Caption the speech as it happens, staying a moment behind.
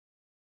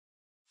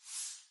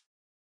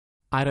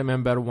I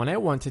remember when I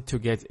wanted to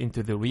get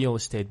into the real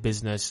estate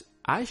business,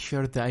 I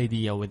shared the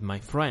idea with my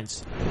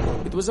friends.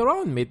 It was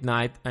around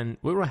midnight and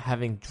we were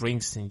having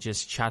drinks and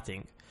just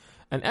chatting.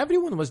 And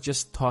everyone was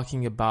just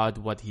talking about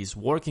what he's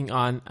working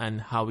on and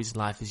how his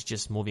life is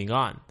just moving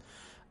on.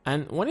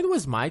 And when it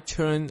was my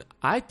turn,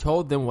 I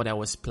told them what I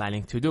was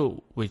planning to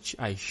do, which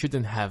I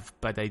shouldn't have,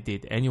 but I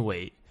did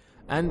anyway.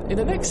 And in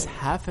the next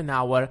half an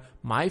hour,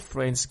 my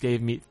friends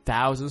gave me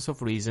thousands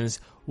of reasons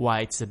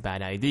why it's a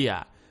bad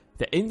idea.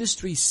 The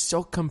industry is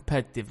so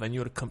competitive and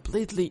you're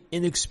completely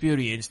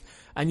inexperienced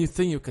and you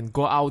think you can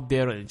go out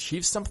there and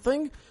achieve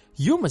something?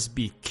 You must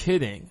be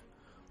kidding.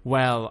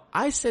 Well,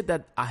 I said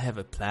that I have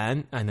a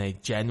plan and I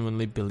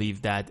genuinely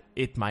believe that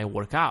it might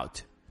work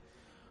out.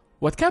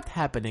 What kept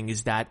happening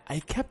is that I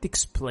kept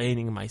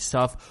explaining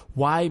myself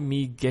why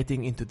me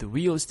getting into the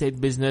real estate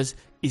business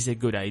is a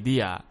good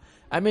idea.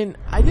 I mean,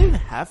 I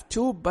didn't have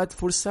to, but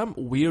for some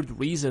weird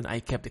reason I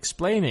kept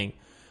explaining.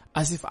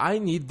 As if I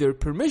need their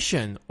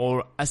permission,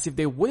 or as if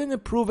they wouldn't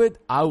approve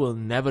it, I will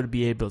never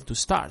be able to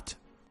start.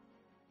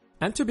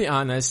 And to be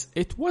honest,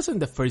 it wasn't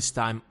the first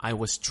time I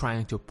was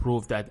trying to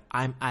prove that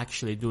I'm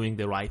actually doing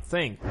the right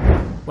thing.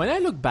 When I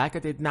look back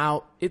at it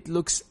now, it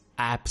looks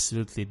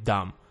absolutely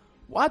dumb.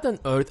 What on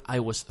earth I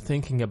was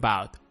thinking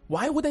about?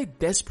 Why would I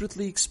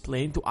desperately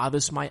explain to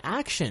others my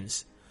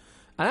actions?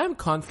 And I'm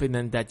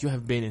confident that you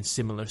have been in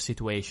similar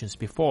situations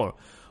before.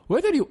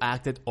 Whether you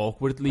acted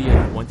awkwardly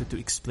and wanted to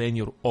explain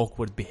your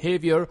awkward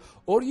behavior,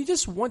 or you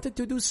just wanted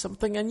to do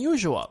something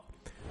unusual.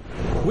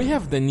 We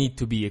have the need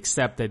to be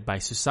accepted by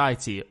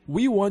society.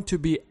 We want to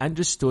be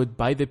understood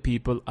by the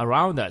people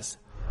around us.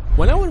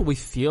 Whenever we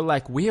feel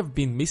like we have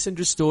been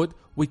misunderstood,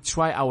 we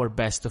try our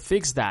best to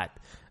fix that.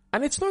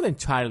 And it's not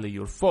entirely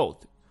your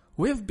fault.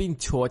 We have been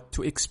taught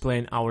to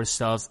explain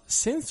ourselves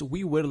since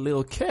we were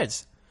little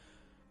kids.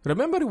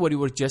 Remember when you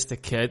were just a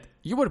kid,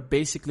 you were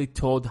basically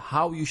told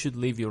how you should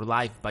live your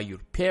life by your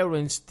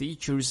parents,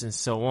 teachers, and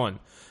so on.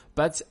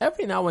 But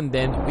every now and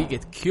then we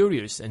get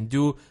curious and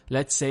do,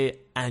 let's say,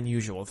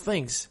 unusual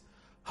things.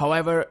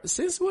 However,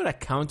 since we're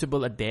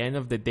accountable at the end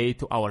of the day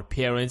to our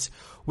parents,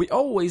 we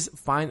always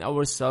find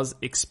ourselves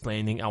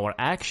explaining our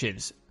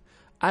actions.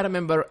 I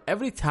remember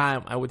every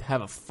time I would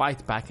have a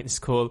fight back in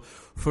school,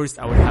 first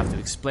I would have to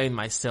explain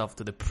myself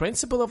to the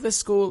principal of the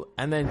school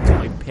and then to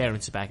my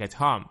parents back at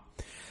home.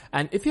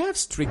 And if you have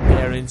strict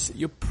parents,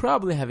 you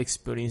probably have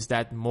experienced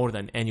that more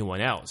than anyone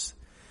else.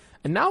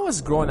 And now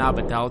as grown-up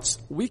adults,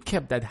 we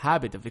kept that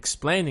habit of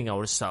explaining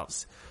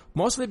ourselves,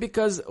 mostly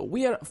because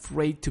we are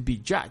afraid to be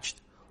judged.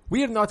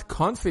 We are not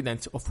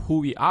confident of who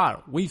we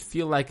are. We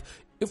feel like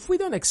if we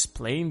don't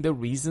explain the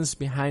reasons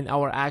behind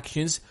our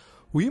actions,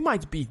 we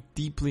might be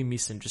deeply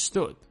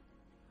misunderstood.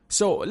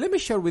 So let me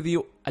share with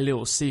you a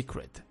little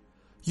secret.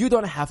 You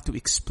don't have to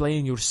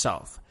explain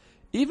yourself.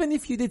 Even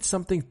if you did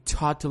something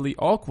totally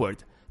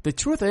awkward, the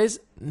truth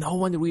is, no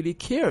one really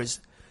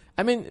cares.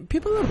 I mean,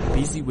 people are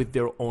busy with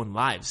their own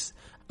lives.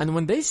 And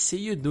when they see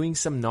you doing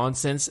some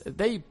nonsense,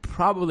 they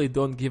probably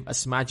don't give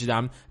as much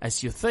damn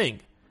as you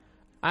think.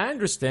 I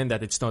understand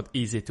that it's not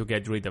easy to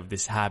get rid of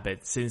this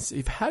habit since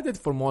you've had it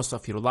for most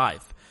of your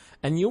life.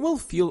 And you will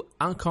feel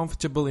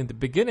uncomfortable in the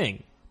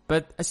beginning.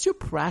 But as you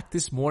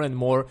practice more and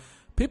more,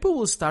 people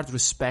will start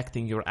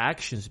respecting your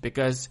actions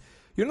because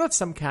you're not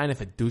some kind of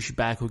a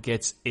douchebag who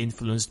gets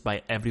influenced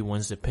by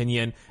everyone's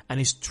opinion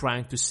and is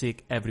trying to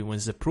seek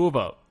everyone's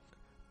approval.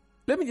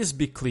 Let me just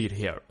be clear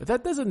here.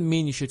 That doesn't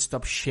mean you should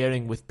stop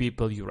sharing with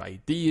people your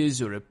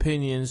ideas or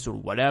opinions or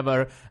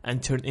whatever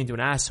and turn into an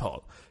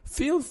asshole.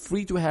 Feel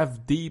free to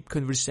have deep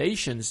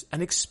conversations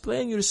and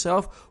explain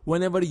yourself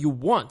whenever you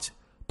want.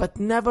 But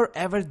never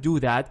ever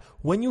do that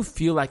when you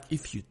feel like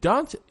if you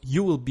don't,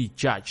 you will be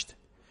judged.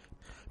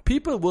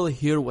 People will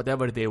hear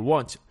whatever they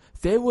want.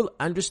 They will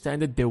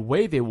understand it the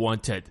way they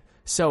want it.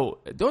 So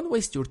don't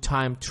waste your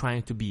time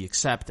trying to be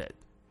accepted.